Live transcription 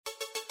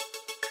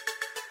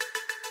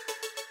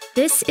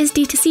This is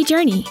DTC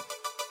Journey.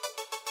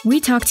 We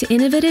talk to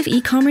innovative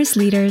e-commerce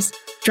leaders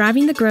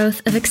driving the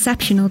growth of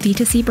exceptional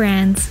D2C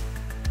brands.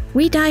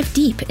 We dive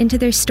deep into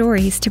their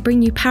stories to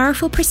bring you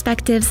powerful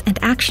perspectives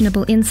and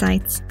actionable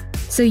insights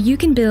so you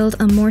can build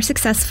a more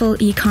successful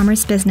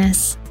e-commerce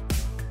business.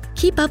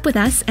 Keep up with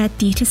us at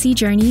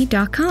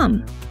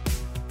dtcjourney.com.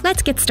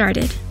 Let's get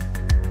started.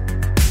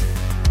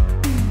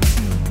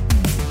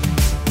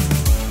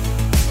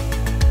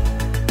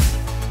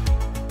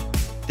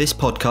 This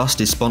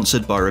podcast is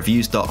sponsored by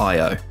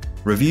Reviews.io.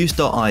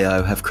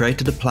 Reviews.io have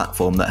created a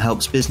platform that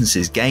helps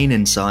businesses gain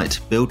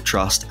insight, build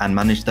trust, and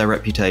manage their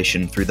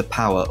reputation through the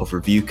power of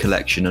review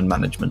collection and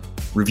management.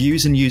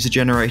 Reviews and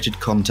user-generated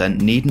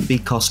content needn't be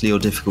costly or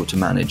difficult to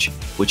manage,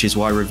 which is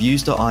why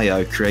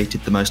Reviews.io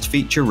created the most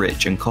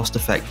feature-rich and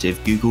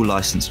cost-effective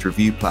Google-licensed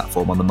review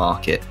platform on the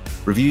market.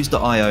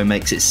 Reviews.io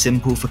makes it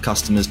simple for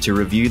customers to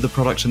review the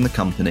product and the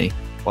company,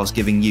 whilst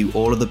giving you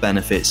all of the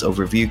benefits of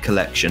review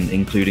collection,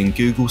 including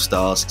Google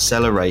stars,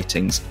 seller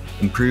ratings,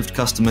 improved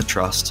customer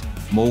trust,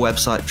 more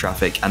website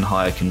traffic, and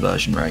higher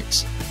conversion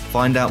rates.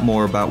 Find out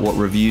more about what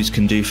reviews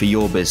can do for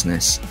your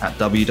business at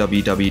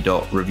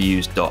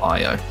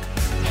www.reviews.io.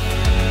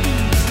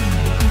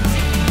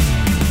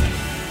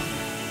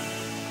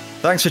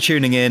 Thanks for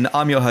tuning in.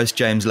 I'm your host,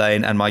 James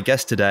Lane, and my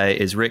guest today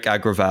is Rick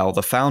Agraval,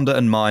 the founder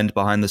and mind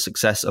behind the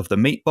success of the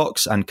Meat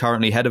Box and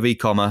currently head of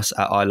e-commerce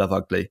at I Love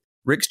Ugly.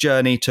 Rick's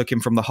journey took him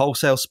from the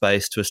wholesale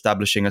space to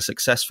establishing a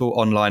successful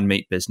online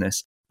meat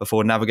business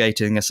before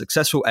navigating a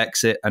successful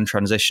exit and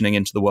transitioning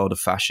into the world of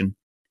fashion.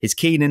 His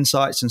keen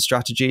insights and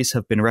strategies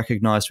have been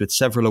recognized with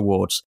several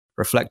awards,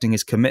 reflecting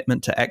his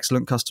commitment to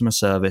excellent customer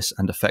service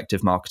and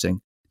effective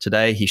marketing.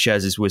 Today, he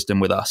shares his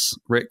wisdom with us.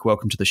 Rick,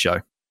 welcome to the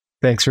show.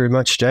 Thanks very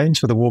much, James,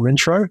 for the warm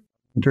intro.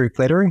 Very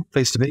flattering.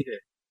 Pleased to be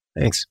here.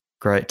 Thanks.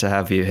 Great to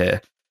have you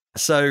here.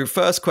 So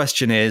first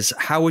question is,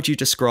 how would you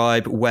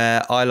describe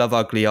where I Love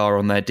Ugly are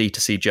on their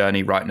D2C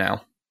journey right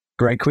now?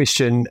 Great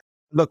question.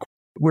 Look,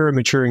 we're a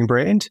maturing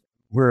brand.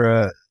 We're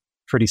a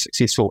pretty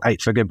successful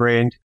 8-figure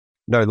brand,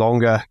 no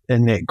longer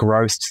in that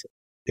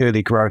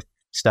early growth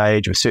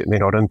stage. We're certainly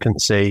not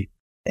infancy,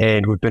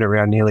 and we've been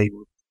around we've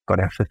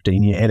got our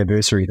 15-year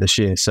anniversary this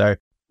year. So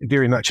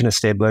very much an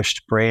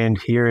established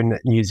brand here in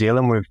New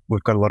Zealand.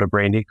 We've got a lot of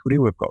brand equity.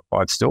 We've got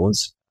 5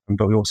 stores,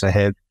 but we also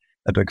have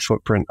a big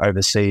footprint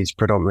overseas,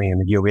 predominantly in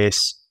the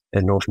US,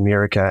 in North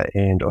America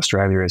and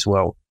Australia as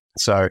well.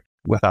 So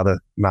with other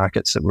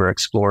markets that we're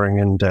exploring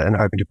and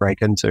hoping to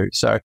break into.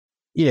 So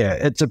yeah,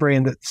 it's a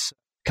brand that's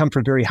come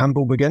from very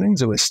humble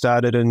beginnings. It was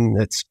started in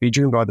its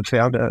bedroom by the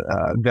founder,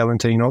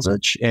 Valentin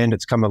Ozic, and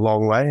it's come a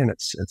long way, and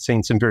it's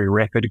seen some very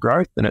rapid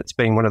growth, and it's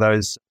been one of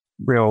those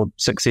real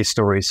success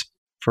stories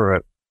for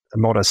a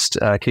modest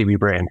Kiwi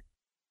brand.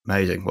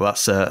 Amazing. Well,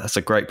 that's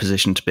a great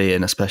position to be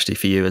in, especially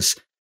for you as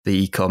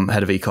the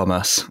head of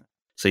e-commerce.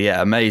 So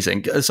yeah,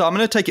 amazing. So I'm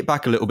going to take it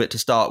back a little bit to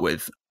start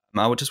with.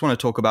 I would just want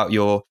to talk about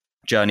your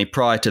journey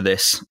prior to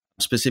this,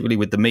 specifically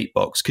with the Meat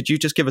Box. Could you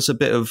just give us a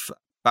bit of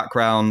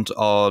background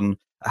on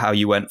how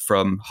you went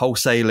from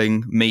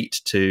wholesaling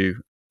meat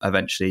to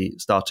eventually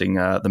starting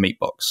the Meat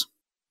Box?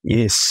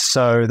 Yes.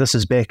 So this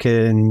is back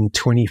in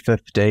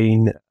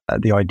 2015.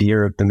 The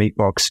idea of the Meat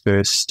Box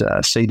first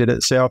seeded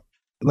itself.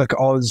 Look,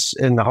 I was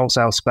in the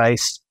wholesale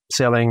space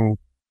selling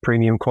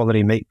premium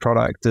quality meat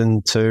product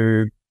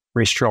into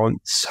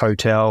restaurants,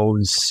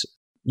 hotels,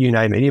 you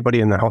name it, anybody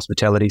in the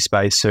hospitality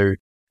space who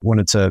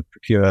wanted to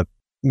procure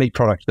meat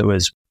product that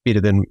was better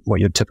than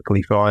what you'd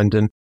typically find.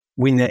 And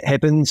when that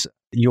happens,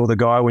 you're the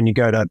guy when you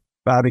go to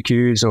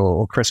barbecues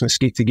or Christmas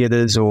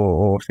get-togethers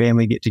or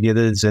family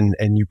get-togethers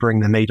and you bring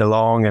the meat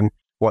along. And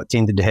what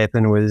tended to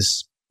happen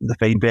was the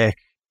feedback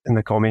in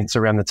the comments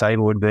around the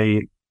table would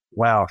be,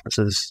 wow, this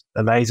is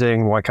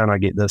amazing. Why can't I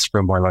get this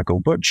from my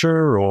local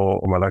butcher or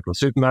my local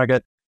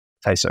supermarket? It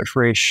tastes so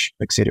fresh,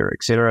 et cetera,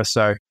 et cetera.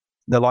 So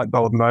the light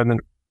bulb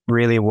moment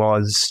really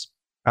was,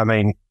 I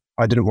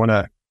didn't want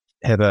to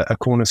have a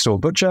corner store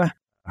butcher.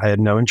 I had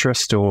no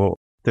interest or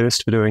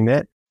thirst for doing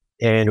that.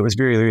 And it was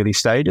very early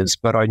stages,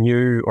 but I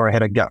knew, or I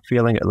had a gut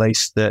feeling at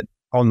least, that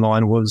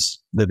online was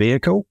the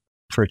vehicle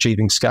for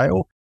achieving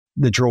scale.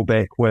 The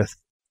drawback with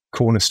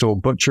corner store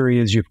butchery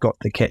is you've got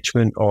the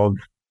catchment of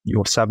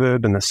your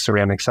suburb and the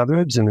surrounding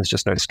suburbs, and there's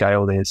just no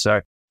scale there.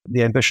 So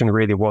the ambition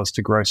really was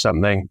to grow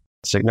something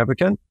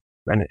significant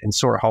and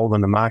saw a hole in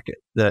the market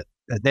that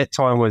at that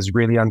time was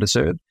really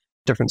underserved.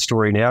 Different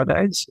story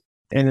nowadays.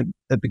 And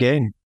it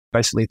began,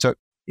 basically took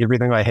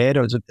everything I had,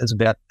 it was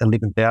about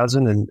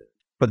 11,000, and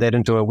put that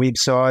into a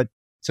website,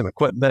 some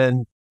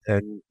equipment,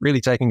 and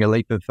really taking a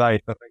leap of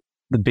faith. I think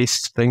the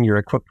best thing you're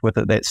equipped with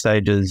at that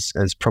stage is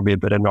probably a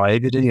bit of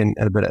naivety and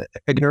a bit of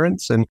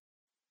ignorance, and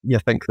you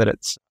think that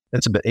it's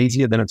a bit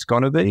easier than it's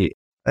going to be.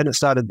 And it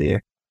started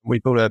there. We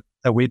built a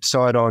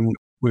website on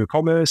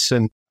WooCommerce,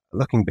 and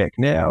looking back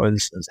now, it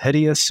was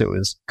hideous. It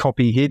was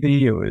copy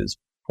heavy. It was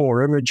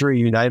poor imagery,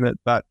 you name it.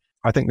 But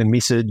I think the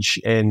message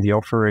and the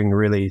offering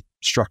really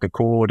struck a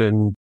chord.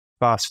 And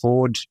fast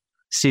forward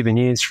 7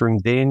 years from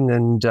then,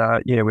 and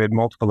we had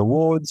multiple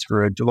awards.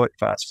 We're a Deloitte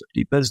Fast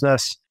 50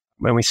 business.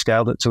 when we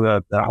scaled it to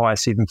a high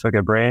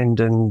 7-figure brand.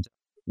 And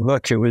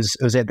look, it was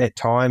at that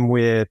time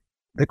where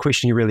the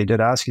question you really did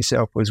ask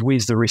yourself was,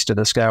 where's the rest of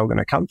the scale going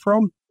to come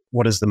from?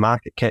 What is the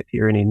market cap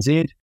here in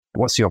NZ?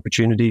 What's the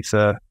opportunity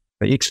for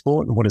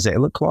export? And what does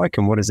that look like?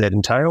 And what does that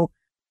entail?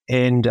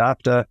 And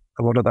after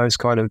a lot of those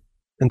kind of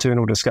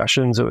internal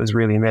discussions, it was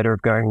really a matter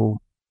of going,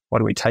 well, why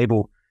don't we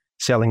table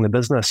selling the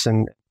business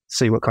and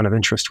see what kind of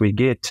interest we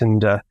get?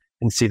 And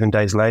 7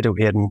 days later,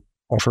 we had an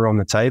offer on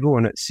the table,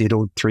 and it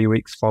settled 3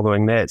 weeks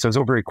following that. So it was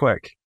all very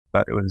quick,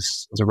 but it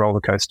was a roller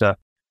coaster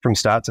from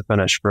start to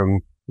finish, from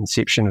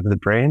inception of the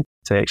brand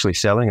to actually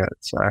selling it.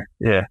 So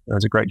yeah, it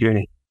was a great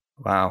journey.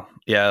 Wow.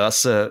 Yeah,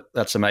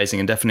 that's amazing.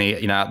 And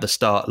definitely, at the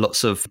start,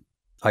 lots of,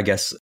 I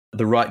guess,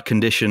 the right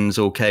conditions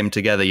all came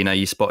together.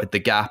 You spotted the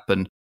gap,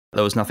 and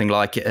there was nothing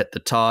like it at the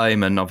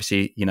time. And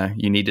obviously,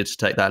 you needed to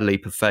take that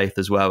leap of faith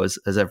as well,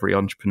 as every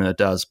entrepreneur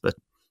does. But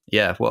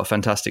yeah, what a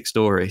fantastic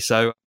story.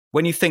 So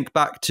when you think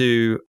back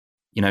to,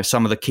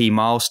 some of the key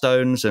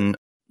milestones and,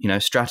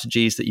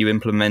 strategies that you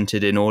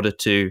implemented in order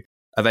to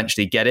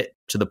eventually get it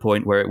to the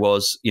point where it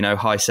was,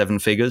 high 7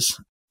 figures,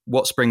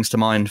 what springs to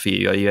mind for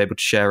you? Are you able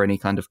to share any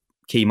kind of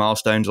key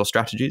milestones or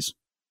strategies?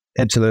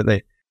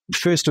 Absolutely.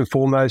 First and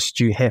foremost,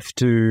 you have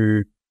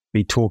to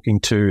be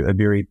talking to a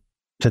very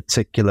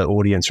particular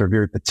audience or a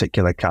very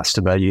particular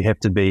customer. You have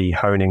to be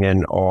honing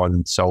in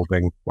on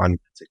solving one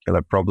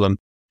particular problem.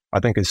 I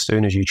think as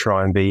soon as you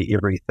try and be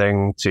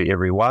everything to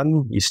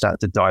everyone, you start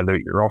to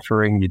dilute your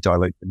offering, you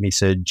dilute the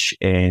message,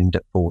 and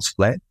it falls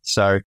flat.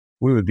 So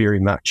we were very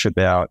much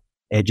about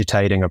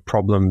agitating a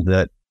problem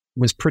that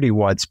was pretty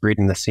widespread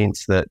in the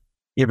sense that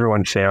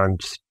everyone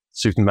found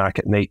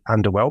supermarket meat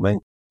underwhelming.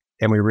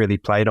 And we really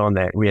played on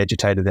that. We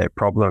agitated that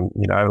problem.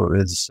 It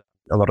was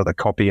a lot of the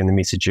copy and the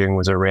messaging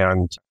was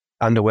around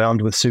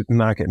underwhelmed with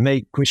supermarket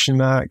meat, ?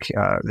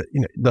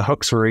 The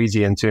hooks were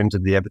easy in terms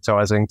of the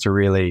advertising to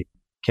really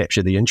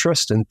capture the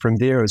interest. And from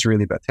there, it was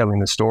really about telling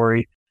the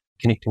story,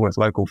 connecting with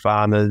local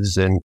farmers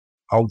and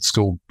old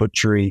school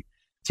butchery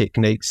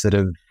techniques that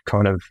have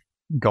kind of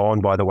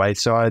gone by the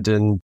wayside.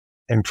 And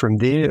from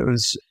there, it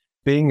was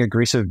being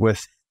aggressive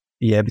with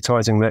the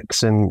advertising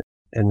mix and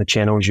the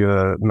channels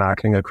you're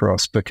marketing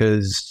across,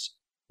 because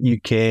you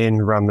can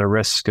run the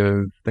risk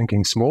of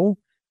thinking small,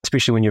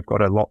 especially when you've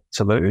got a lot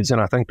to lose. And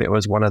I think that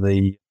was one of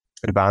the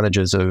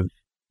advantages of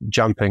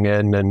jumping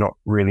in and not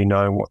really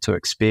knowing what to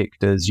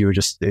expect, is you were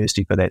just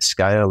thirsty for that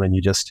scale, and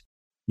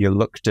you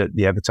looked at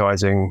the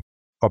advertising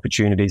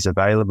opportunities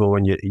available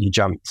and you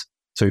jumped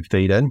 2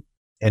 feet in,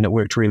 and it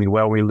worked really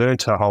well. We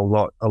learned a whole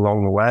lot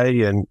along the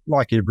way, and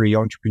like every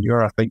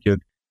entrepreneur, I think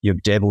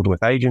you've dabbled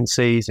with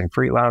agencies and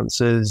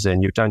freelancers,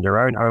 and you've done your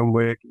own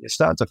homework. You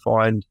start to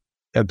find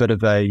a bit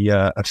of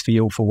a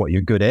feel for what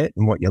you're good at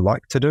and what you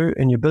like to do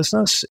in your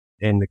business.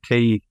 And the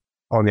key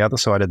on the other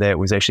side of that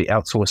was actually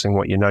outsourcing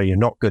what you're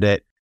not good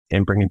at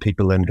and bringing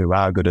people in who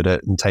are good at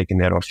it and taking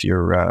that off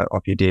your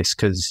desk.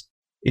 Because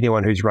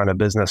anyone who's run a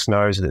business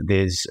knows that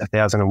there's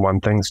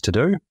 1,001 things to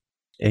do,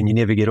 and you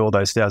never get all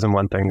those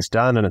 1,001 things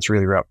done. And it's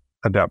really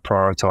about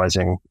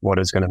prioritizing what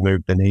is going to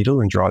move the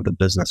needle and drive the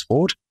business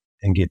forward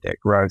and get that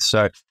growth.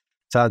 So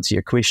to answer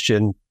your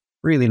question,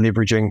 really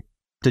leveraging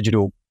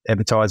digital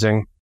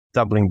advertising,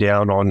 doubling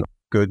down on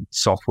good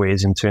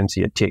softwares in terms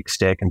of your tech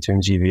stack, in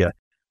terms of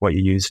what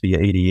you use for your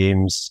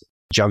EDMs,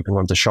 jumping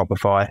onto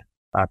Shopify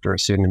after a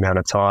certain amount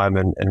of time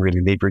and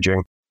really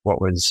leveraging what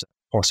was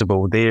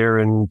possible there.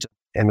 And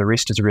the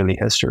rest is really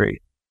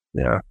history.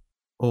 Yeah.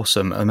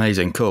 Awesome.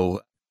 Amazing. Cool.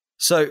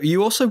 So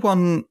you also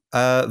won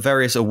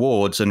various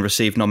awards and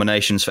received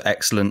nominations for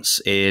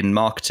excellence in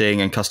marketing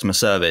and customer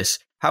service.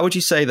 How would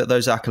you say that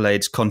those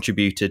accolades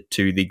contributed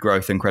to the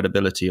growth and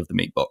credibility of the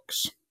Meat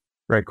Box?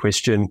 Great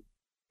question.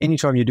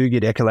 Anytime you do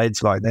get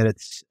accolades like that,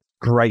 it's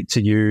great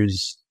to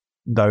use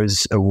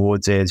those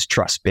awards as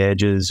trust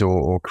badges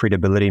or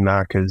credibility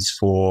markers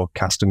for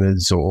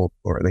customers or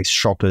at least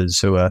shoppers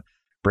who are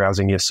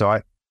browsing your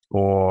site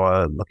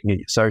or looking at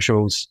your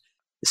socials,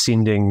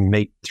 sending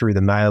meat through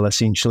the mail,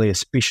 essentially,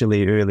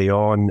 especially early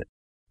on.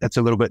 It's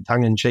a little bit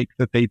tongue-in-cheek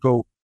for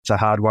people. It's a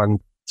hard one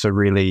to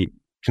really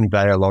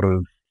convey a lot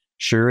of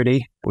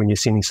surety when you're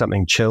sending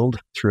something chilled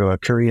through a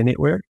courier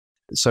network.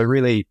 So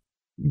really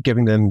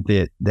giving them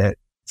that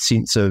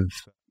sense of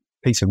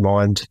peace of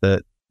mind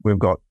that we've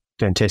got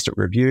fantastic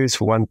reviews.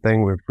 For one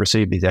thing, we've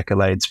received these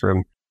accolades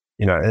from,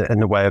 in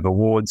the way of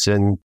awards,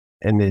 and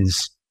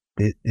there's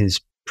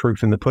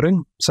proof in the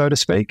pudding, so to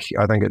speak.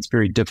 I think it's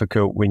very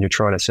difficult when you're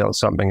trying to sell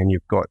something and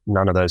you've got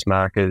none of those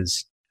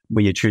markers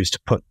where you choose to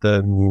put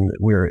them,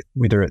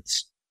 whether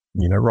it's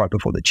right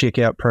before the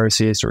checkout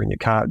process or in your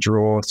cart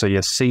drawer. So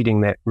you're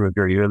seeding that from a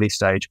very early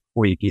stage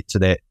before you get to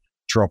that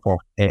drop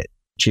off at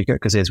checkout,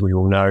 because as we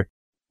all know,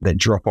 that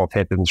drop off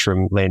happens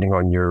from landing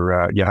on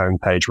your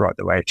homepage right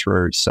the way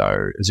through.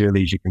 So as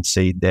early as you can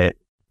seed that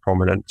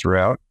prominent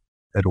throughout,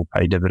 it'll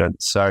pay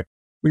dividends. So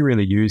we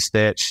really use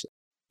that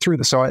through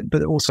the site,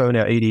 but also in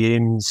our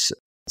EDMs,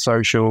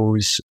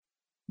 socials,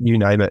 you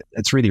name it.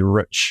 It's really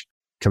rich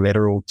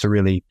collateral to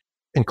really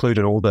include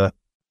in all the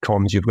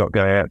comms you've got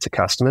going out to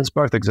customers,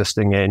 both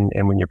existing and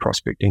when you're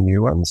prospecting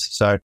new ones.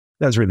 So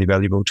that was really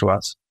valuable to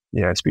us,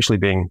 especially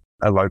being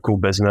a local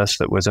business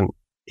that wasn't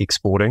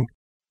exporting.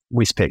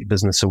 Westpac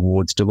Business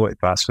Awards, Deloitte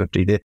Fast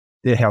 50,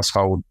 they're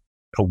household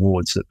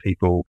awards that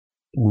people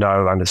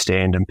know,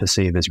 understand and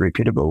perceive as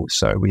reputable.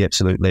 So we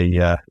absolutely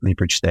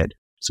leveraged that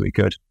so we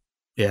could.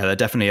 Yeah, they're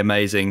definitely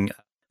amazing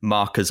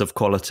markers of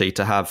quality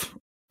to have,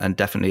 and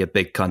definitely a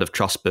big kind of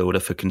trust builder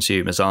for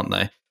consumers, aren't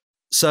they?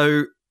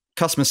 So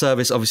customer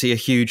service, obviously a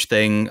huge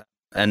thing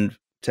and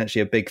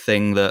potentially a big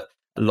thing that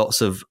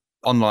lots of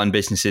online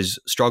businesses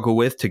struggle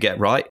with to get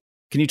right.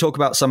 Can you talk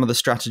about some of the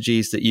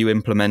strategies that you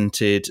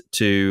implemented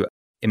to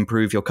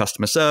improve your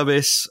customer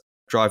service,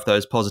 drive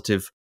those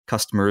positive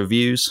customer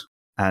reviews,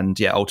 and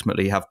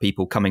ultimately have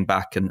people coming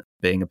back and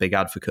being a big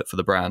advocate for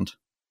the brand?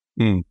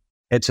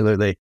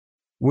 Absolutely.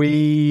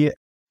 We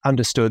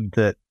understood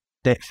that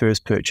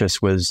first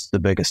purchase was the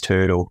biggest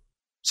hurdle.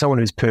 Someone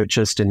who's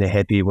purchased and they're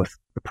happy with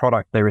the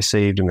product they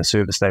received and the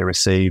service they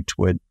received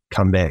would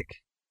come back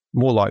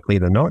more likely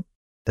than not.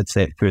 It's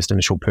that first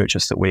initial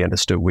purchase that we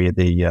understood where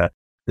the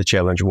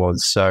challenge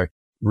was. So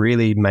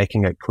really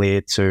making it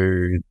clear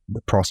to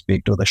the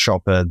prospect or the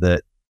shopper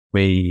that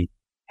we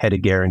had a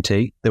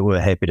guarantee that we're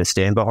happy to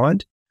stand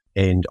behind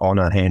and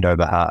honour hand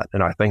over heart.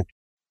 And I think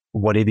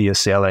whatever you're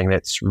selling,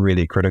 that's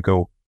really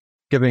critical.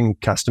 Giving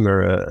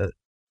customer a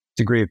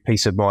degree of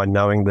peace of mind,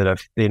 knowing that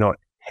if they're not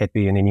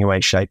happy in any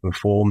way, shape or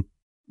form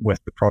with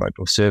the product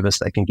or service,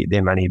 they can get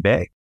their money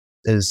back,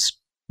 is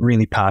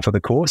really part of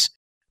the course.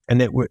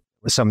 And that was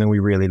something we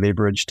really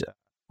leveraged.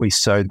 We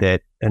sewed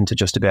that into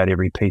just about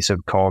every piece of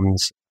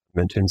comms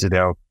in terms of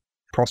our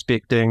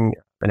prospecting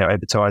and our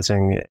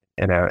advertising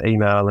and our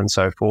email and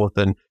so forth.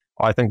 And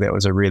I think that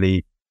was a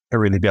really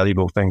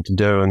valuable thing to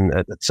do. And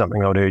it's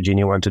something I would urge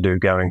anyone to do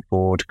going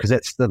forward, because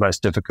that's the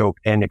most difficult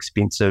and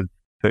expensive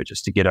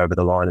purchase to get over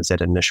the line, is that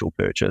initial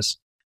purchase.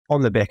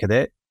 On the back of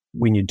that,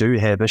 when you do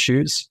have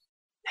issues,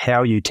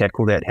 how you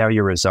tackle that, how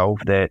you resolve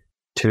that,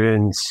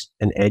 turns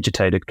an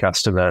agitated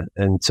customer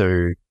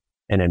into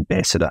an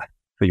ambassador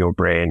for your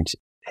brand.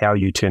 How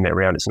you turn that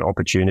around is an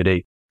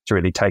opportunity to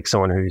really take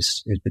someone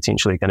who's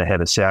potentially going to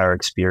have a sour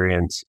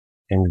experience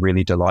and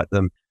really delight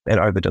them and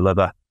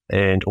over-deliver.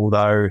 And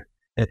although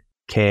it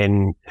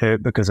can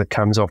hurt because it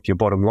comes off your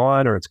bottom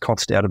line or it's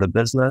cost out of the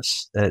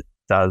business, it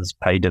does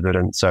pay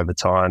dividends over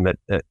time.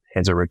 It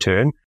has a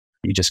return.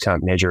 You just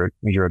can't measure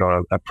it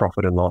on a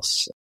profit and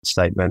loss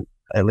statement,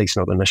 at least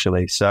not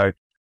initially. So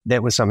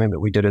that was something that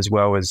we did as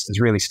well, is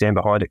really stand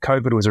behind it.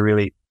 COVID was a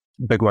really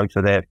big one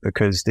for that,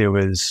 because there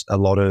was a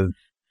lot of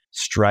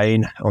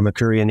strain on the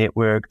courier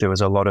network. There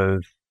was a lot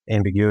of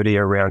ambiguity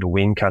around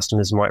when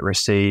customers might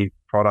receive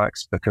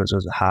products, because it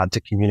was hard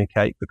to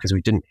communicate, because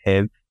we didn't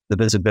have the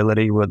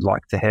visibility we'd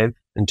like to have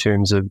in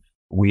terms of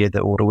where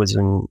the order was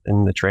in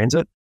the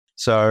transit.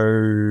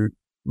 So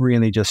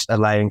really just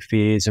allaying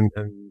fears and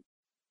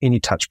any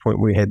touch point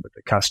we had with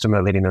the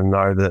customer, letting them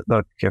know that,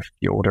 look, if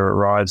your order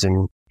arrives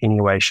in any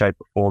way, shape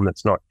or form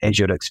that's not as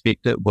you'd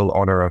expect it, we'll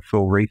honour a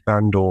full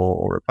refund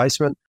or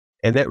replacement.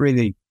 And that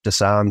really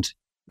disarmed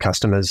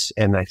customers,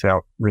 and they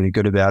felt really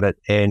good about it.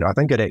 And I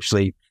think it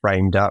actually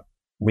framed up,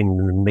 when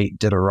the meat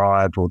did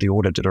arrive or the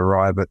order did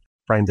arrive, it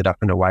framed it up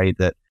in a way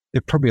that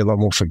they're probably a lot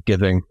more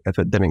forgiving if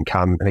it didn't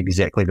come in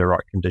exactly the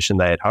right condition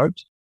they had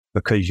hoped,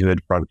 because you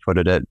had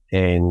front-footed it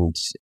and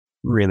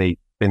really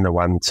been the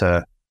one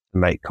to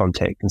make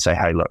contact and say,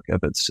 hey, look,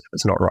 if it's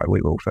not right,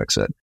 we will fix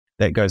it.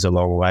 That goes a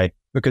long way,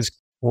 because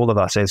all of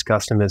us as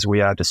customers,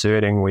 we are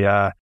discerning, we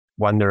are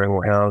wondering,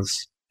 well,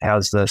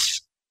 how's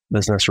this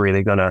business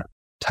really going to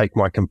take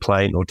my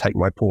complaint or take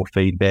my poor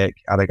feedback?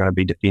 Are they going to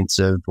be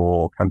defensive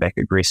or come back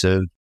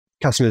aggressive?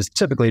 Customers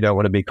typically don't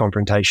want to be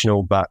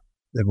confrontational, but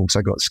they've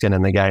also got skin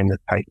in the game.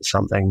 They've paid for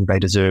something, they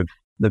deserve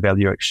the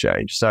value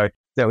exchange. So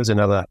that was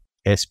another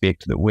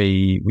aspect that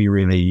we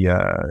really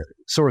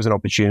saw as an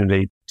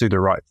opportunity to do the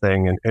right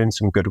thing and earn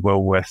some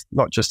goodwill with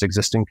not just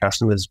existing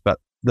customers, but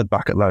the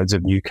bucket loads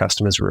of new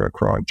customers we were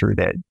acquiring through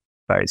that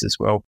phase as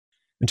well.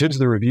 In terms of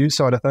the review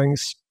side of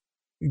things,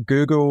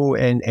 Google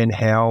and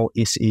how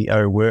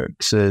SEO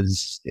works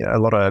is a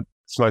lot of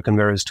smoke and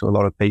mirrors to a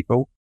lot of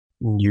people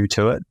new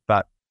to it.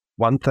 But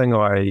one thing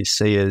I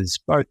see is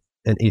both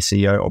an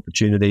SEO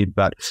opportunity,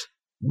 but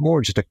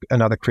more just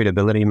another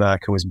credibility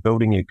marker, was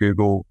building your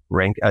Google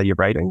your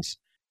ratings.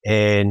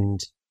 And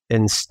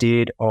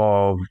instead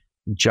of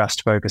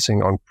just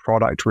focusing on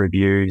product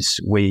reviews,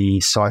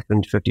 we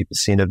siphoned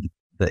 50% of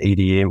the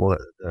EDM, or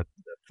the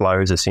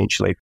flows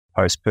essentially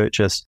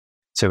post-purchase,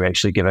 to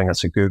actually giving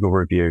us a Google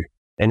review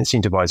and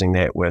incentivizing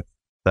that with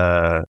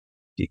the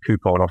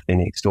coupon off their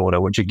next order,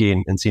 which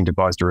again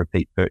incentivized a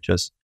repeat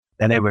purchase.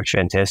 And that works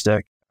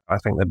fantastic. I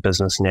think the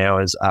business now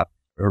is up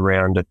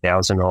around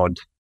 1,000 odd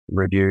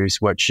reviews,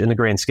 which in the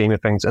grand scheme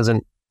of things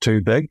isn't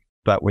too big.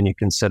 But when you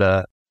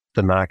consider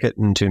the market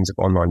in terms of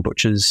online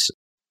butchers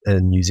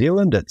in New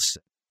Zealand, it's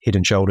head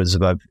and shoulders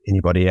above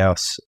anybody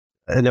else.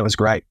 And that was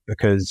great,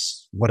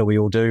 because what do we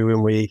all do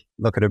when we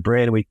look at a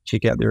brand? We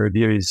check out their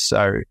reviews.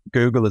 So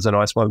Google is a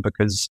nice one,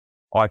 because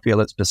I feel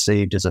it's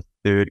perceived as a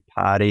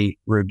third-party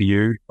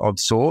review of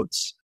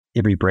sorts.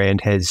 Every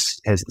brand has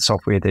the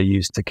software they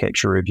use to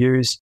capture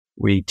reviews.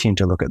 We tend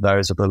to look at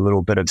those with a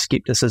little bit of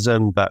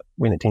skepticism, but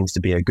when it tends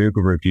to be a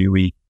Google review,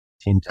 we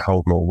tend to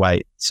hold more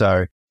weight.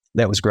 So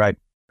that was great.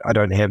 I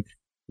don't have,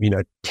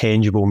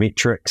 tangible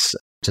metrics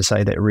to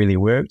say that really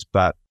worked,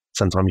 but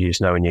sometimes you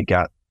just know in your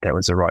gut that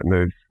was the right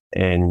move.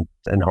 And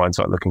in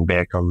hindsight, looking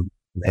back, I'm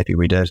happy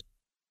we did.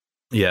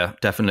 Yeah,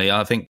 definitely.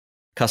 I think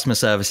customer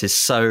service is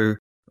so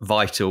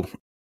vital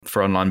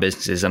for online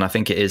businesses. And I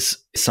think it is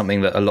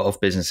something that a lot of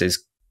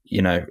businesses,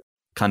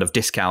 kind of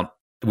discount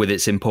with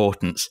its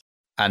importance.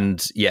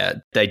 And yeah,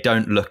 they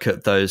don't look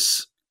at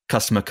those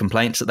customer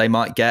complaints that they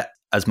might get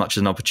as much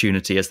as an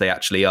opportunity as they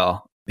actually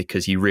are,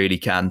 because you really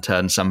can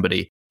turn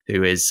somebody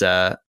who is,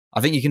 I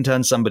think you can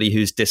turn somebody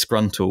who's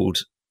disgruntled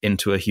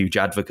into a huge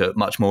advocate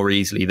much more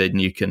easily than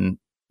you can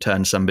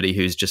turn somebody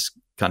who's just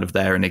kind of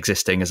there and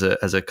existing as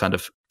a kind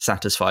of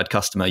satisfied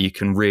customer. You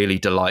can really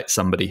delight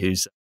somebody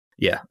who's,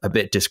 a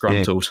bit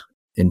disgruntled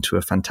into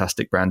a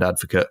fantastic brand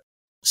advocate.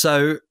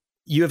 So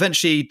you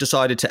eventually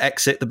decided to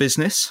exit the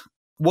business.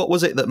 What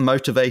was it that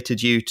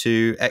motivated you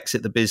to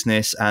exit the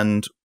business,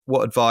 and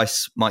what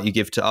advice might you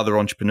give to other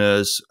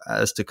entrepreneurs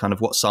as to kind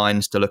of what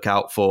signs to look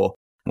out for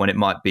when it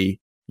might be,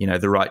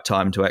 the right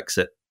time to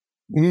exit?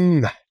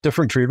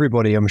 Different for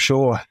everybody, I'm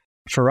sure.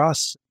 For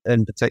us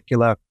in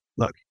particular,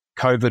 look,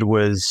 COVID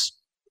was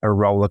a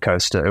roller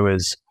coaster. It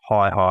was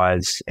high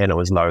highs and it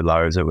was low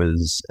lows. It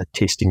was a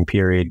testing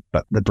period,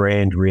 but the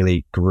brand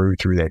really grew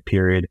through that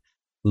period.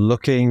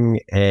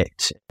 Looking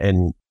at,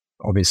 and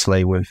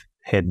obviously we've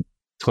had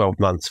 12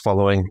 months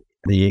following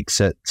the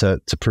exit to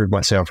prove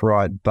myself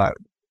right, but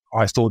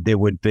I thought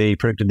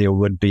predicted there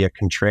would be a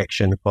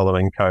contraction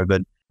following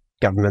COVID.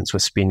 Governments were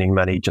spending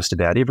money just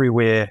about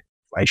everywhere.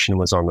 Inflation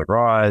was on the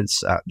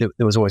rise. There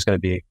was always going to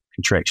be a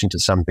contraction to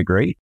some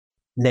degree.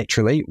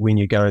 Naturally, when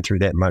you're going through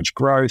that much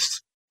growth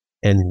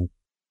and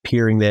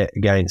pairing that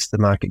against the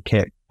market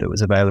cap that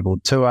was available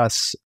to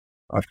us,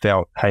 I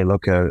felt, hey,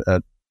 look,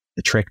 a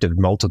attractive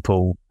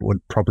multiple would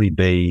probably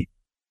be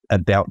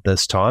about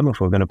this time if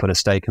we're going to put a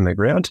stake in the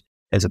ground,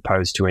 as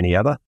opposed to any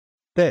other.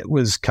 That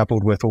was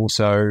coupled with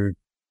also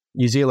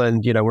New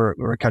Zealand.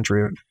 We're a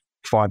country of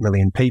 5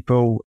 million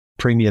people,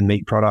 premium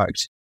meat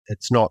product.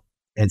 It's not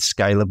as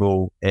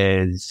scalable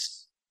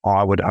as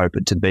I would hope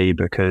it to be,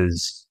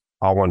 because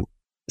I want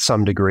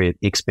some degree of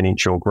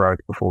exponential growth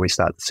before we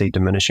start to see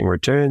diminishing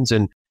returns.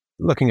 And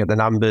looking at the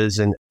numbers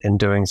and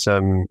doing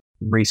some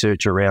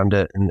research around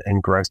it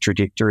and growth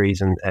trajectories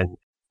and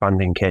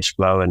funding cash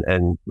flow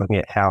and looking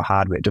at how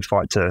hard we had to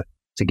fight to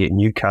get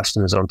new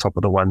customers on top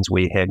of the ones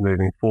we had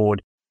moving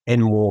forward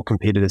and more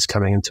competitors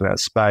coming into our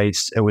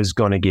space, it was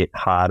going to get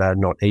harder,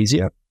 not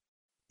easier.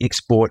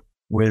 Export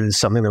was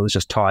something that was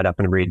just tied up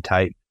in red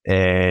tape,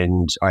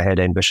 and I had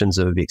ambitions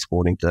of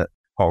exporting to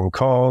Hong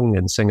Kong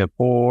and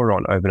Singapore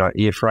on overnight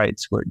air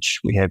freights, which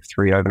we have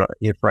 3 overnight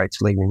air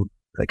freights leaving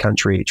the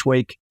country each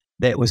week.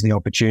 That was the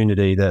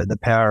opportunity. The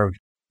power of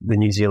the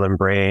New Zealand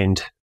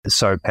brand is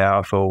so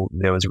powerful.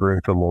 There was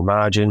room for more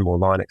margin, more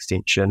line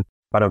extension.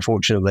 But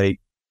unfortunately,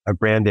 a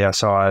brand our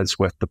size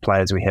with the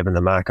players we have in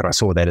the market, I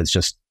saw that as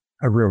just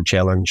a real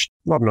challenge,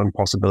 not an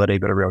impossibility,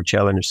 but a real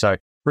challenge. So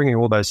bringing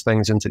all those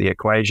things into the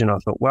equation, I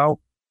thought,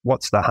 well,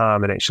 what's the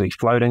harm in actually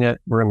floating it?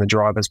 We're in the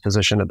driver's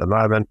position at the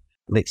moment.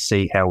 Let's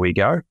see how we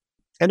go.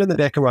 And in the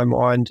back of my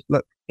mind,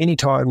 look,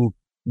 anytime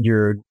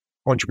you're an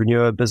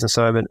entrepreneur, business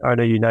owner,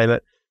 you name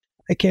it,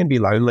 it can be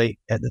lonely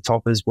at the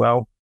top as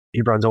well.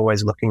 Everyone's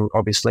always looking,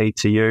 obviously,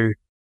 to you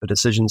for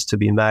decisions to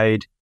be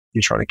made.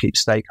 You're trying to keep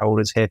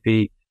stakeholders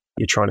happy.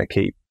 You're trying to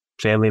keep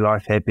family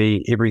life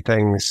happy.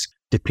 Everything's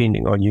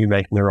depending on you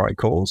making the right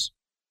calls.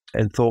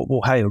 And thought, well,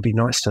 hey, it would be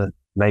nice to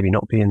maybe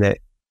not be in that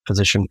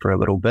position for a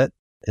little bit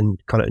and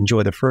kind of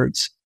enjoy the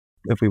fruits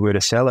if we were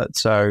to sell it.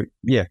 So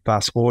yeah,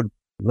 fast forward,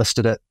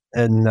 listed it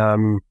in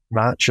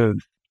March of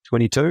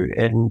 22,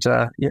 and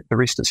the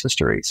rest is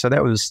history. So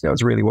that was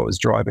really what was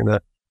driving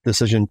the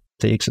decision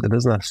to exit the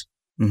business.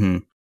 Mm-hmm.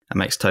 That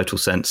makes total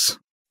sense.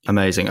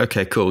 Amazing.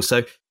 Okay, cool.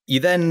 So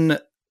you then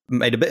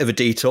made a bit of a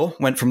detour,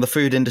 went from the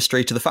food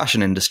industry to the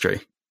fashion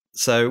industry.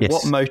 So Yes.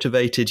 What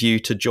motivated you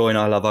to join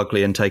I Love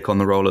Ugly and take on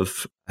the role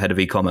of head of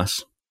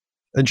e-commerce?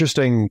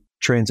 Interesting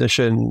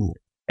transition.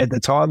 At the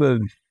time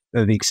of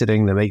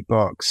exiting the meat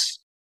box,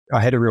 I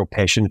had a real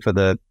passion for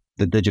the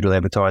digital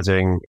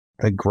advertising,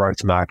 the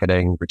growth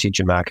marketing,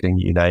 retention marketing,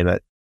 you name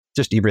it,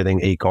 just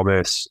everything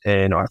e-commerce.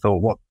 And I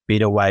thought, what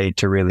better way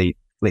to really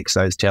flex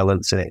those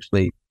talents and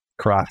actually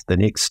craft the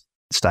next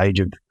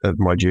stage of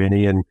my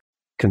journey and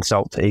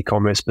consult to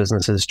e-commerce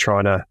businesses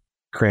trying to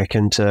crack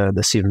into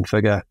the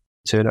 7-figure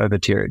turnover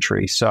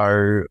territory. So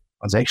I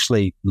was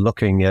actually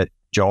looking at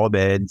job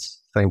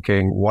ads,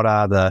 thinking, what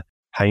are the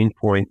pain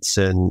points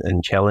and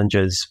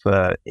challenges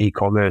for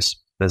e-commerce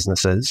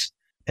businesses,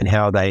 and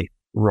how are they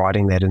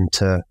writing that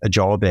into a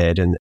job ad?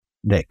 And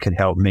that could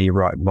help me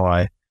write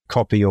my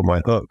copy or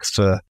my hooks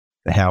for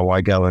how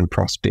I go and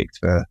prospect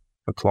for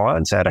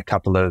clients. I had a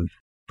couple of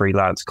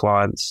freelance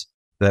clients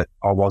that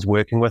I was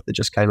working with that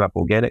just came up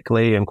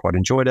organically and quite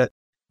enjoyed it.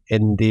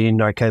 And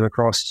then I came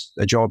across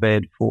a job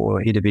ad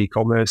for head of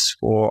e-commerce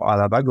for I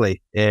Love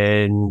Ugly.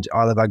 And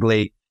I Love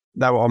Ugly,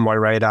 they were on my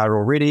radar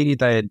already.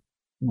 They had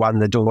won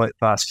the Deloitte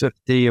Fast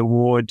 50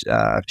 award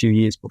a few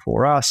years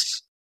before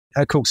us.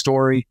 A cool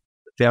story.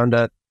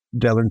 Founder,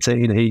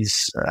 Valentine,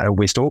 he's a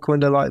West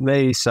Aucklander like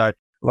me, so a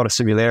lot of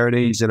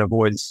similarities, and I've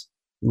always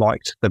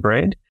liked the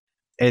brand.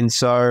 And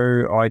so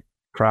I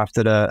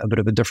crafted a bit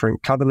of a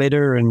different cover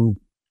letter and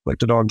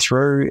flicked it on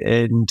through,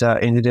 and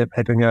ended up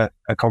having a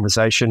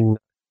conversation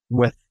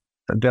with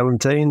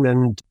Valentine,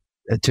 and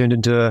it turned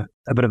into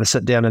a bit of a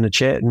sit down and a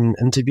chat and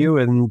interview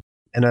and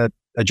a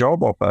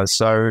job offer.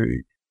 So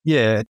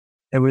yeah,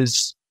 it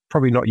was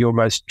probably not your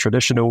most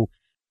traditional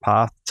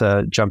path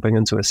to jumping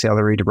into a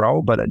salaried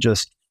role, but it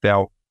just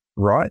felt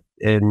right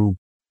and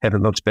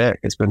haven't looked back.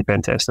 It's been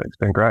fantastic. It's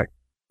been great.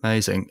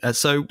 Amazing.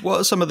 So what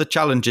are some of the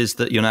challenges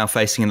that you're now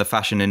facing in the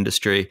fashion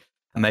industry,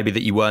 and maybe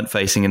that you weren't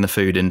facing in the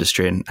food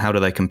industry, and how do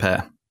they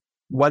compare?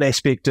 One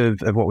aspect of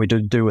what we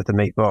did do with the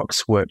meat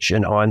box, which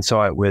in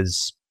hindsight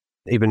was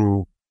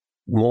even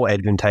more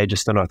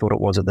advantageous than I thought it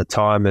was at the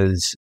time,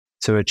 is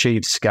to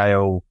achieve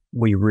scale,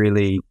 we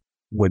really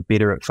were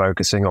better at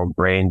focusing on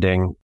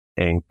branding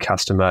and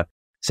customer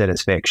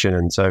satisfaction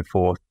and so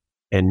forth,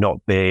 and not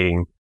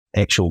being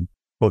actual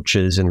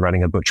butchers and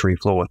running a butchery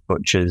floor with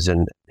butchers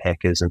and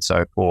packers and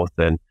so forth,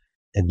 and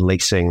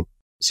leasing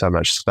so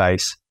much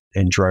space,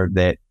 and drove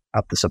that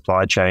up the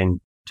supply chain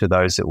to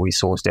those that we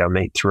sourced our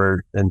meat through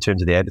in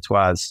terms of the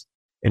abattoirs,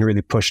 and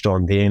really pushed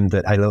on them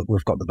that, hey, look,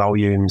 we've got the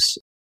volumes,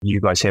 you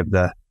guys have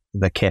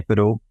the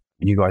capital,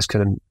 you guys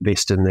can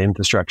invest in the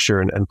infrastructure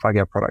and plug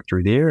our product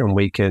through there, and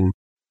we can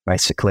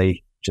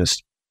basically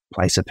just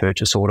place a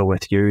purchase order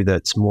with you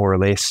that's more or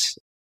less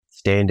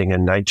standing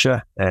in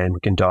nature, and we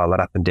can dial it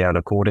up and down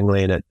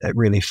accordingly. And it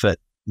really fit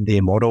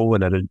their model,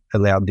 and it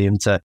allowed them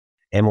to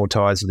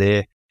amortize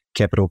their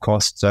capital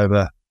costs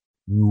over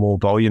more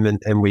volume,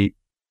 and we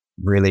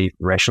really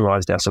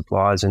rationalized our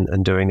suppliers in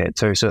doing that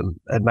too. So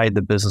it made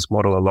the business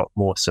model a lot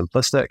more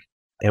simplistic,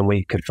 and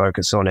we could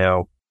focus on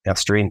our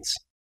strengths.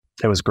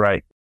 It was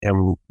great,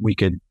 and we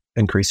could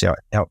increase our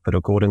output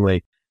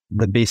accordingly.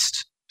 The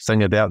best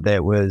thing about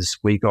that was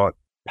we got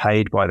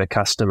paid by the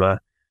customer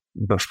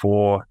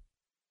before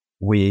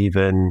we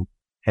even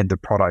had the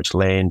product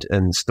land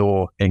in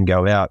store and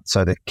go out.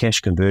 So the cash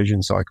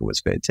conversion cycle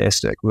was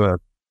fantastic. We were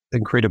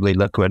incredibly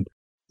liquid.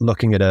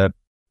 Looking at a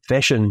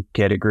fashion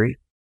category,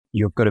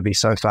 you've got to be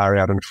so far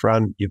out in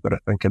front. You've got to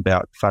think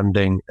about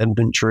funding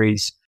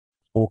inventories.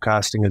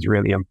 Forecasting is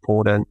really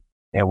important,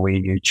 and where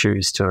you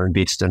choose to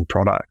invest in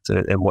product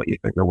and what you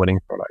think the winning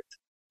product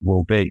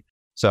will be.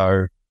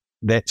 So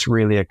that's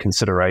really a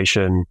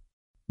consideration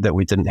that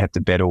we didn't have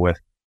to battle with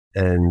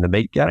in the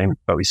meat game,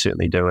 but we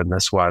certainly do in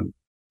this one.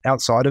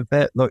 Outside of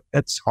that, look,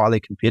 it's highly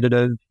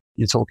competitive.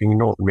 You're talking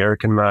North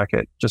American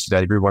market, just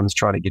about everyone's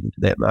trying to get into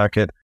that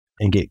market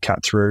and get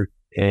cut through.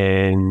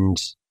 And,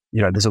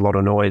 there's a lot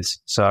of noise.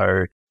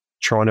 So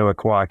trying to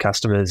acquire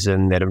customers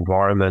in that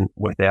environment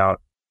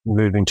without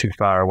moving too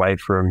far away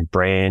from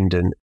brand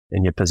and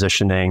your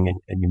positioning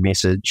and your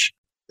message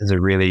is a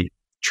really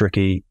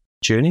tricky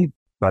journey,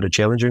 but a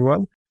challenging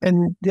one.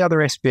 And the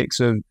other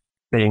aspects of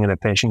being in a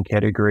fashion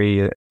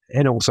category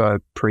and also a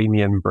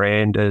premium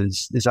brand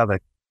is there's other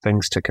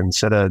things to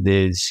consider.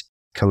 There's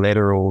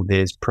collateral,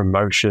 there's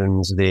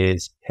promotions,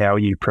 there's how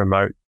you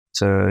promote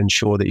to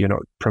ensure that you're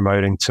not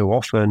promoting too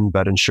often,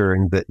 but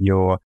ensuring that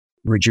you're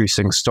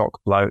reducing stock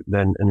bloat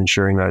and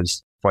ensuring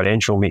those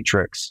financial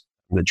metrics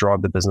that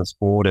drive the business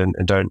forward and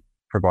don't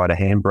provide a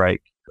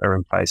handbrake are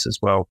in place as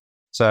well.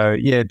 So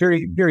yeah,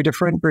 very, very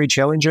different, very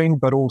challenging,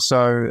 but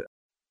also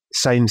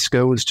same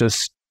skills,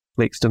 just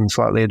flexed in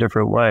slightly a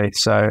different way.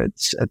 So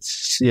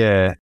it's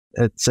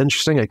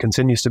interesting. It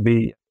continues to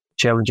be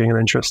challenging and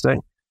interesting,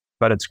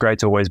 but it's great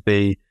to always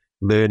be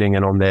learning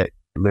and on that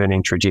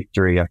learning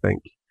trajectory. I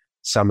think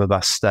some of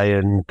us stay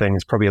in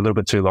things probably a little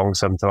bit too long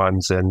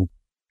sometimes, and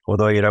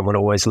although you don't want to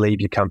always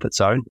leave your comfort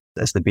zone,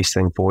 that's the best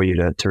thing for you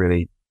to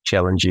really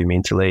challenge you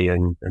mentally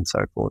and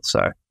so forth.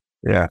 So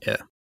yeah,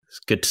 it's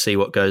good to see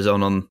what goes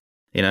on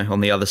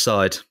the other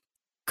side.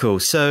 Cool.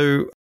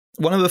 So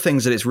one of the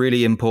things that it's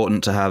really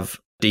important to have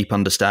deep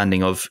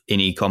understanding of in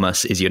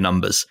e-commerce is your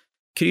numbers.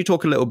 Could you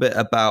talk a little bit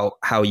about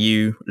how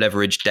you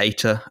leverage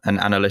data and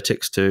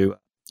analytics to,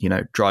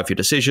 drive your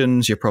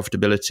decisions, your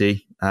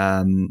profitability,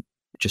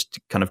 just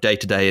kind of day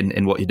to day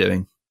in what you're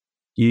doing?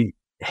 You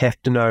have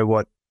to know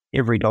what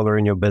every dollar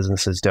in your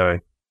business is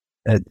doing.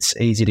 It's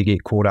easy to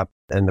get caught up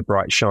in the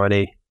bright,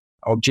 shiny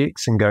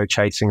objects and go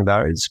chasing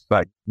those,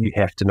 but you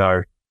have to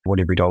know what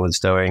every dollar is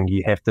doing.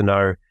 You have to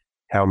know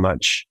how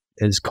much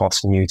is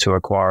costing you to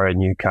acquire a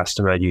new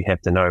customer. You have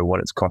to know what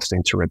it's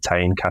costing to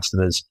retain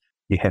customers.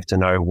 You have to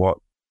know what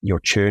your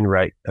churn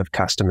rate of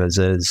customers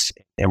is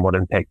and what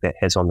impact that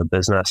has on the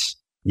business.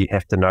 You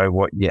have to know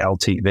what your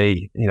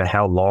LTV,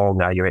 how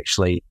long are you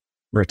actually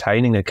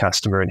retaining a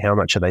customer and how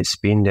much are they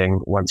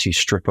spending once you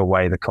strip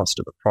away the cost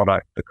of the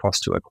product, the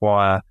cost to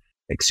acquire,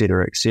 et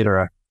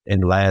cetera,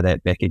 and layer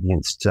that back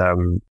against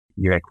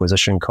your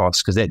acquisition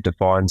costs, because that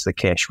defines the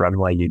cash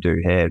runway you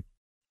do have.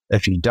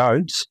 If you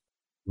don't,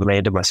 I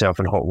landed myself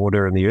in hot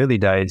water in the early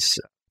days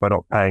by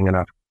not paying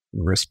enough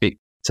respect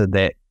to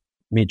that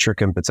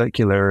metric in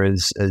particular,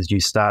 as you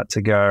start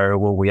to go,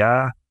 well, we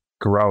are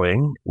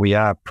growing, we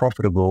are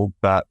profitable,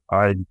 but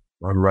I'm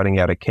running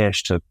out of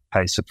cash to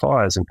pay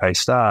suppliers and pay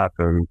staff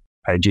and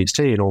pay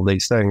GST and all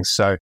these things.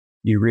 So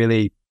you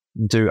really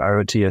do owe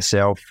it to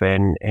yourself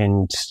and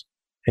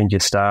your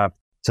staff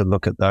to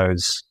look at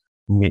those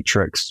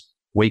metrics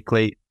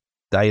weekly,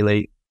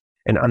 daily,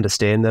 and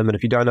understand them. And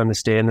if you don't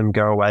understand them,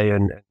 go away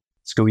and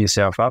school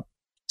yourself up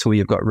till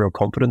you've got real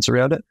confidence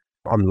around it.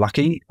 I'm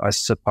lucky, I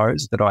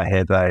suppose, that I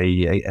have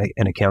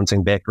an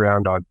accounting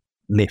background. I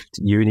left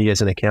uni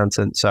as an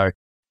accountant, so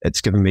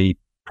it's given me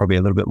probably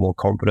a little bit more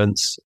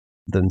confidence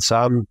than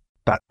some,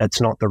 but it's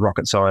not the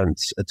rocket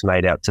science it's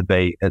made out to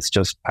be. It's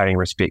just paying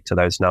respect to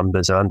those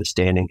numbers and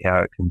understanding how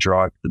it can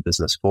drive the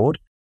business forward,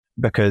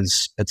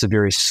 because it's a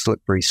very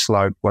slippery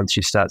slope once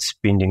you start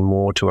spending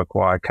more to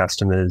acquire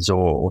customers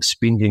or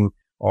spending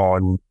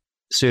on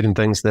certain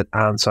things that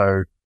aren't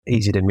so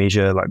easy to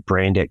measure, like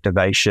brand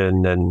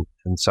activation and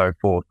so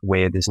forth,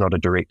 where there's not a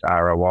direct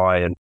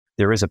ROI. And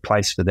there is a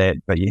place for that,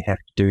 but you have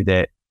to do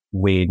that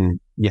when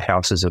your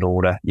house is in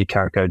order. You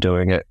can't go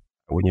doing it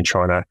when you're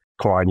trying to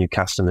acquire new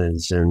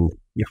customers and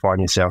you find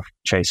yourself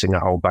chasing a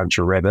whole bunch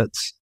of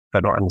rabbits,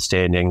 but not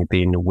understanding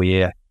then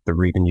where the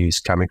revenue's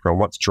coming from,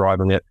 what's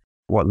driving it,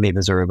 what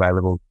levers are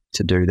available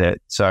to do that.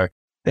 So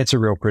that's a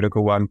real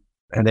critical one.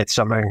 And that's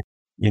something,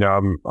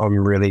 I'm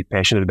really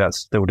passionate about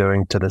still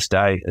doing to this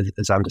day,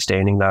 is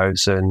understanding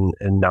those and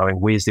knowing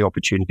where's the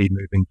opportunity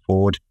moving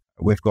forward.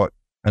 We've got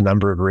a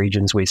number of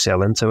regions we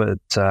sell into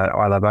at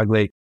I Love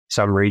Ugly.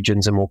 Some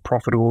regions are more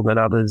profitable than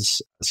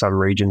others. Some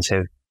regions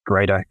have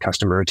greater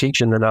customer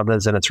retention than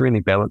others. And it's really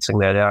balancing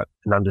that out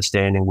and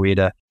understanding where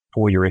to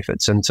pour your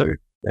efforts into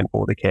and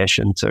pour the cash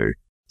into,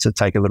 to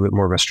take a little bit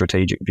more of a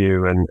strategic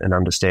view and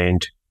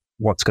understand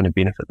what's going to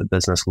benefit the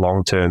business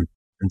long term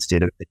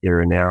instead of the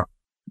here and now.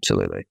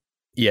 Absolutely.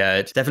 Yeah,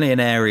 it's definitely an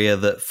area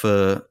that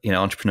for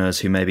entrepreneurs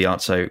who maybe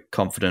aren't so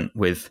confident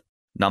with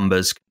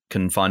numbers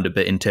can find a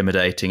bit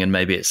intimidating, and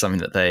maybe it's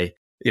something that they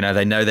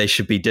know they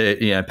should be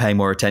paying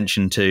more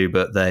attention to,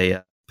 but they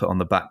put on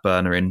the back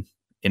burner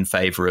in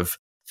favor of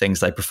things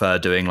they prefer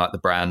doing, like the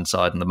brand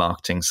side and the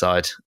marketing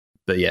side.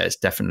 But yeah, it's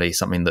definitely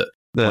something that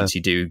once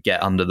you do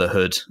get under the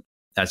hood,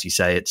 as you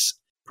say, it's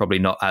probably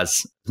not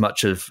as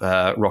much of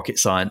rocket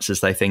science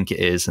as they think it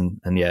is, and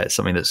yeah, it's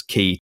something that's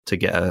key to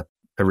get a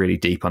really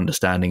deep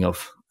understanding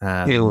of.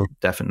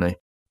 Definitely.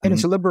 And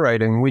it's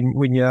liberating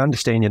when you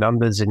understand your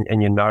numbers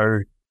and you know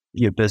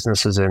your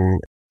business is in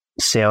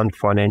sound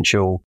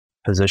financial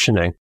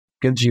positioning.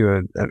 Gives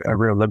you a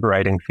real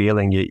liberating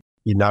feeling. You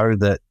know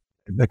that,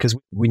 because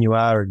when you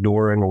are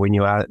ignoring or when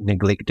you are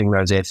neglecting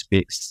those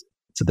aspects,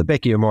 to the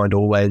back of your mind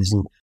always,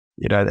 and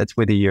that's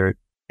whether you're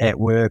at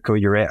work or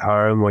you're at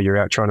home or you're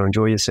out trying to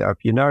enjoy yourself,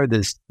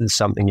 there's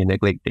something you're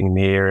neglecting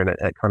there, and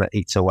it kind of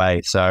eats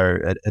away. So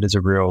it is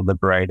a real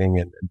liberating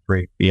and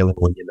free feeling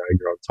when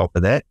you're on top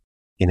of that.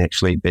 You can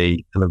actually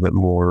be a little bit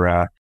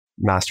more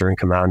master and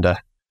commander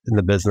in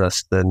the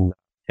business than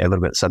a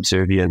little bit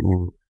subservient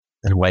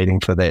and waiting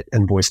for that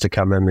invoice to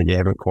come in that you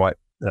haven't quite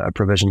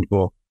provisioned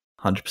for.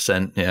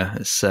 100%. Yeah,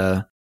 it's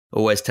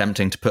always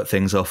tempting to put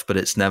things off, but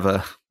it's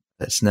never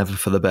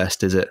for the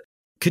best, is it?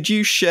 Could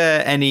you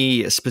share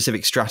any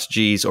specific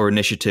strategies or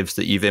initiatives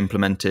that you've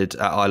implemented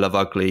at I Love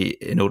Ugly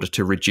in order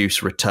to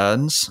reduce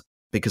returns?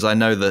 Because I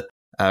know that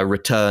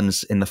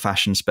returns in the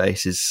fashion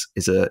space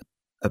is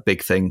a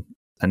big thing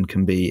and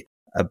can be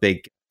a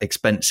big,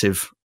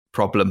 expensive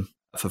problem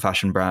for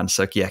fashion brands.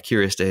 So yeah,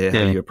 curious to hear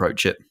how you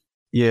approach it.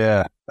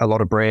 Yeah, a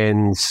lot of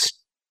brands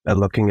are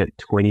looking at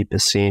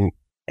 20%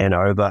 and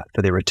over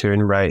for their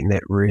return rate, and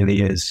that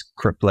really is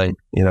crippling.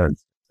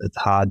 It's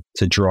hard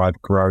to drive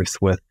growth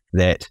with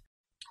that.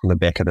 On the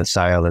back of the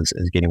sale is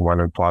getting 1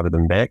 in 5 of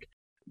them back.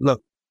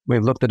 Look,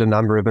 we've looked at a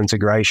number of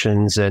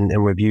integrations and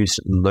we've used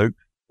Loop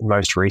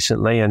most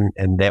recently, and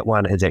that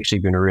one has actually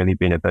been really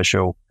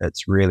beneficial.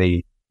 It's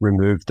really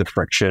removed the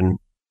friction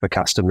for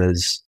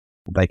customers.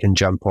 They can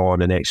jump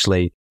on and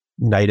actually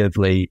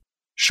natively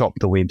shop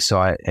the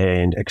website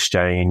and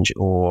exchange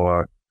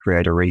or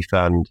create a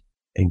refund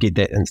and get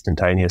that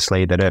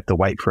instantaneously. They don't have to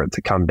wait for it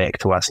to come back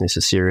to us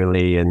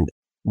necessarily and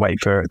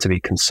wait for it to be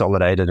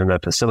consolidated in a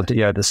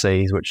facility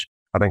overseas, which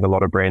I think a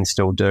lot of brands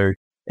still do,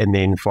 and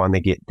then finally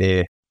get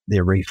their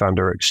refund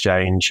or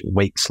exchange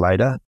weeks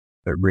later.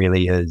 It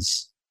really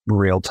is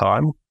real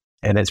time,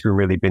 and it's been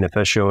really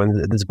beneficial.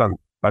 And there's a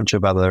bunch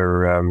of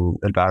other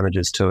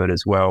advantages to it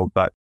as well.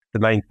 But the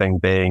main thing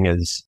being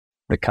is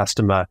the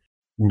customer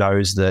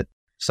knows that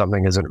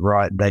something isn't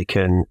right. They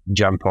can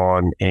jump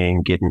on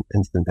and get an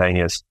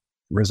instantaneous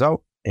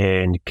result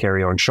and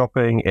carry on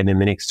shopping. And then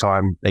the next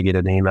time they get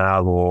an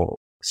email or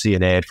see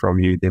an ad from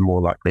you, they're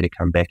more likely to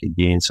come back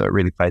again. So it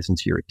really plays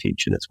into your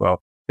attention as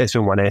well. That's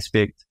been one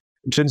aspect.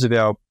 In terms of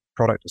our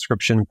product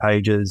description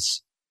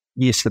pages,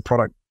 yes, the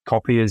product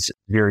copy is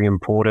very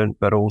important,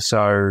 but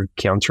also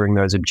countering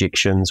those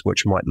objections,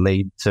 which might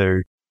lead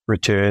to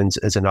returns,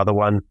 is another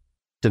one.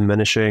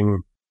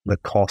 Diminishing the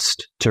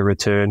cost to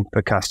return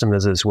for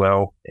customers as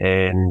well.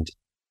 And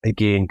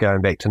again,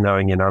 going back to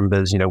knowing your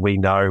numbers, we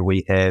know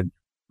we have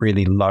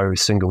really low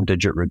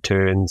single-digit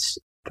returns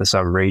for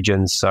some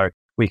regions. So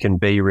we can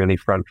be really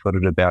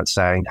front-footed about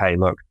saying, hey,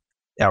 look,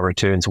 our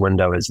returns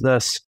window is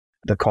this,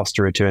 the cost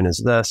to return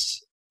is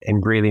this,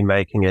 and really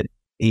making it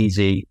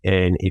easy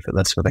and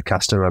effortless for the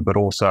customer, but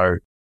also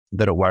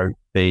that it won't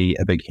be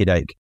a big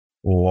headache,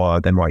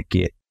 or they might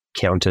get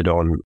counted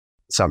on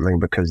something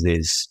because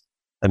there's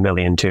a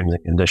million terms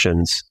and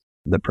conditions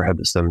that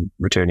prohibits them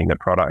returning the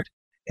product.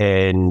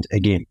 And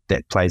again,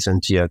 that plays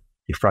into your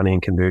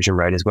front-end conversion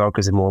rate as well,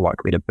 because they're more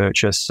likely to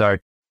purchase. So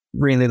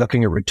really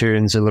looking at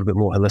returns a little bit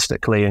more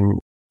holistically and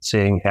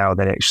seeing how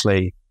that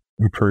actually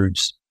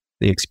improves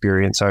the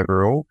experience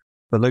overall.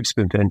 But Loop's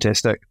been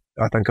fantastic.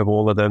 I think of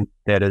all of them,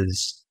 that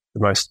is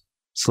the most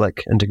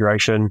slick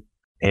integration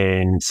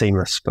and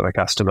seamless for the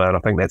customer. And I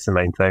think that's the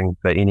main thing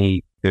for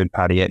any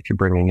third-party app you're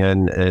bringing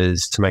in,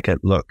 is to make it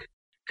look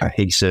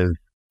cohesive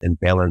and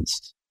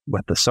balanced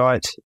with the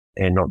site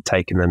and not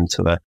taking them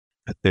to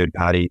a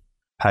third-party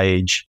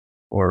page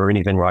or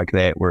anything like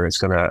that where it's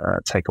going to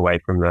take away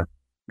from the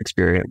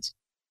experience.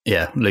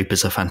 Yeah, Loop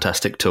is a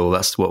fantastic tool.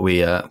 That's what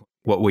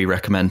we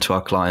recommend to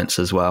our clients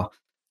as well.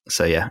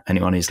 So yeah,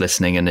 anyone who's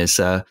listening and is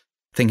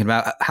thinking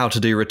about how to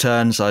do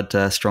returns, I'd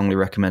strongly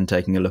recommend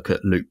taking a look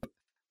at Loop.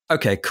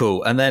 Okay,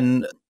 cool. And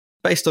then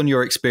based on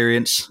your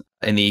experience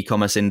in the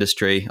e-commerce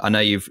industry, I know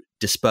you've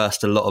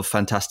dispersed a lot of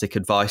fantastic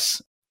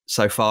advice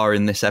so far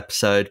in this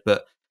episode,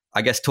 but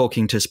I guess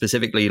talking to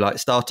specifically like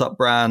startup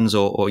brands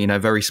or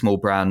very small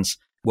brands,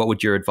 what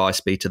would your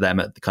advice be to them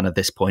at kind of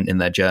this point in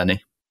their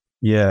journey?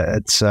 Yeah,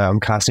 it's I'm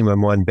casting my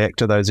mind back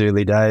to those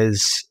early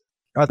days.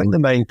 I think the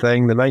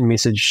main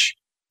message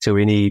to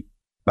any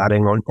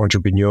budding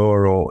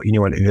entrepreneur or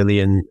anyone early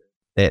in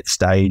that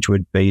stage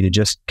would be to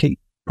just keep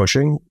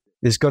pushing.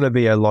 There's going to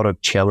be a lot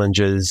of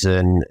challenges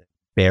and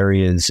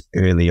barriers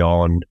early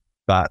on,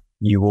 but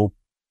you will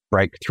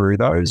break through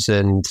those.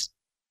 And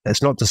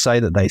it's not to say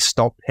that they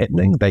stop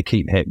happening, they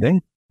keep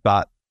happening,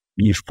 but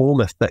you form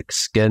a thick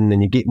skin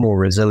and you get more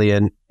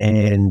resilient,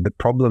 and the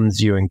problems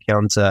you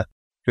encounter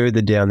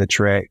further down the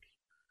track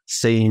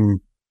seem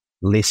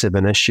less of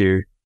an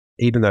issue,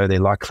 even though they're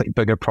likely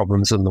bigger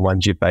problems than the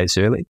ones you face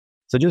early.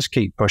 So just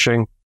keep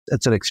pushing.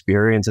 It's an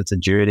experience, it's a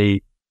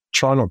journey.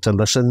 Try not to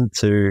listen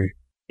to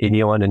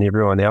anyone and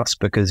everyone else,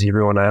 because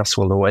everyone else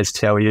will always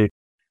tell you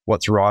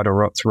what's right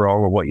or what's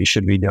wrong or what you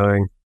should be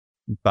doing.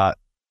 But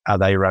are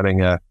they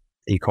running a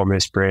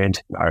e-commerce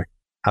brand? No,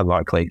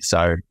 unlikely.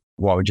 So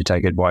why would you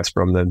take advice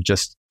from them?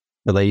 Just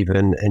believe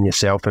in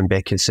yourself and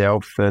back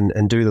yourself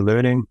and do the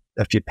learning.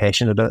 If you're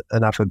passionate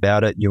enough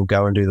about it, you'll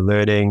go and do the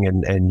learning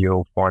and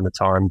you'll find the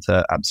time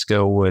to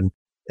upskill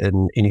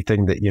and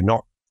anything that you're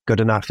not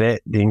good enough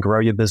at, then grow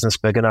your business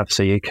big enough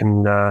so you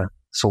can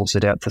source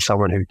it out to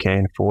someone who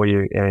can for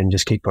you, and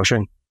just keep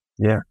pushing.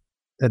 Yeah.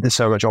 There's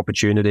so much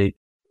opportunity.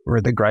 We're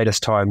at the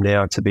greatest time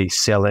now to be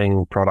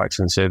selling products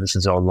and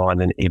services online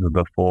than ever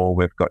before.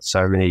 We've got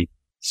so many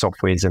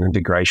softwares and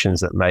integrations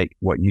that make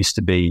what used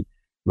to be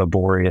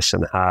laborious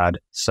and hard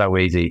so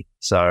easy.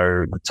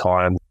 So the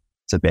time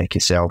to back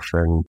yourself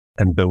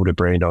and build a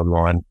brand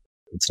online,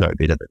 it's no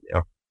better than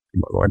now, in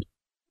my mind.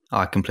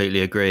 I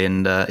completely agree.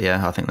 And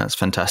I think that's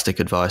fantastic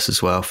advice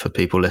as well for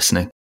people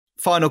listening.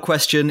 Final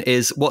question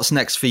is, what's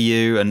next for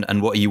you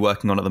and what are you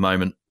working on at the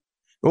moment?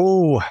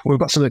 Oh, we've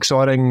got some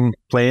exciting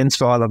plans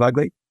for I Love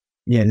Ugly.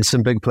 Yeah, there's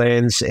some big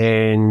plans,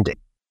 and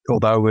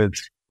although we've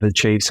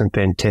achieved some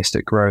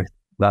fantastic growth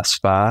thus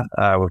far,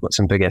 we've got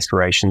some big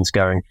aspirations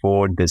going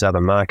forward. There's other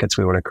markets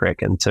we want to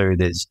crack into.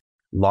 There's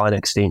line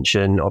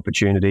extension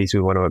opportunities we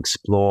want to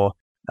explore.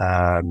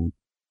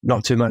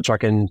 Not too much I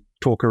can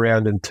talk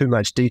around in too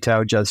much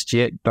detail just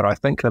yet, but I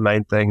think the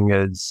main thing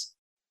is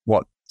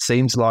what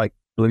seems like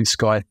blue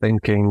sky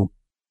thinking,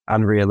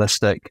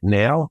 unrealistic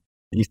now.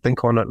 You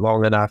think on it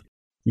long enough,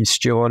 you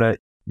stew on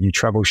it, you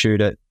troubleshoot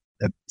it,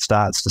 it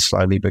starts to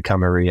slowly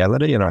become a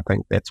reality. And I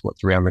think that's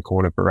what's around the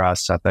corner for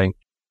us. I think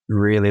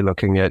really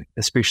looking at,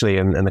 especially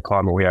in the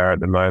climate we are at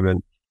the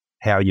moment,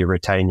 how you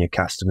retain your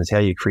customers, how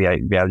you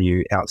create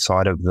value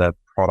outside of the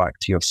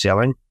product you're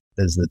selling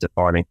is the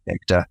defining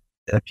factor.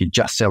 If you're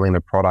just selling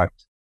the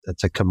product,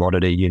 it's a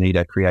commodity. You need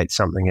to create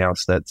something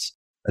else that's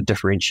a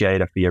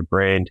differentiator for your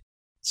brand.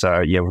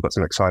 So yeah, we've got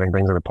some exciting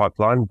things in the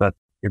pipeline, but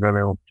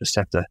everyone will just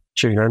have to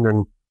tune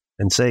in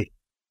and see.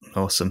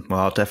 Awesome. Well,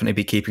 I'll definitely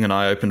be keeping an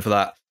eye open for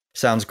that.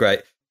 Sounds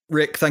great.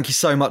 Rick, thank you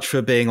so much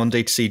for being on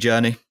DTC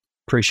Journey.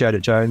 Appreciate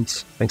it,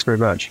 Jones. Thanks very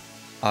much.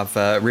 I've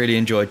really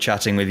enjoyed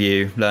chatting with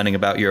you, learning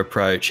about your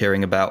approach,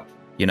 hearing about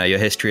your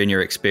history and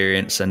your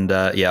experience. And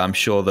I'm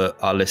sure that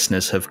our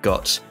listeners have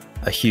got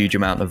a huge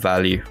amount of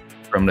value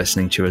from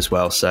listening to you as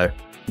well. So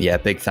yeah,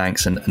 big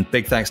thanks and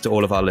big thanks to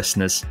all of our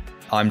listeners.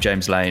 I'm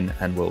James Lane,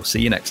 and we'll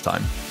see you next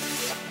time.